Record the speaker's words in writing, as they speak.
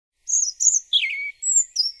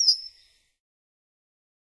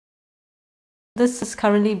This is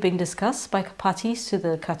currently being discussed by parties to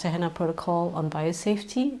the Cartagena Protocol on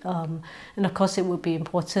Biosafety, and of course it would be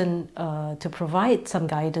important to provide some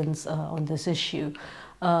guidance on this issue.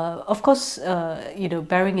 Of course,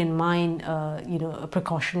 bearing in mind, a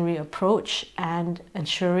precautionary approach and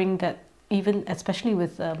ensuring that even, especially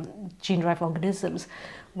with gene-derived organisms,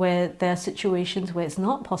 where there are situations where it's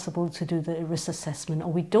not possible to do the risk assessment, or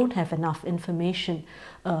we don't have enough information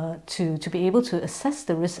to be able to assess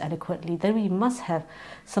the risk adequately, then we must have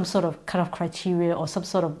some sort of cut-off criteria or some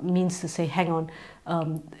sort of means to say, hang on,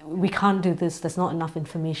 we can't do this, there's not enough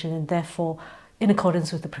information, and therefore, in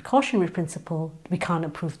accordance with the precautionary principle, we can't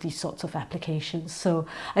approve these sorts of applications. So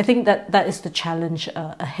I think that is the challenge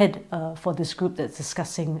ahead for this group that's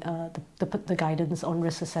discussing the guidance on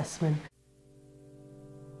risk assessment.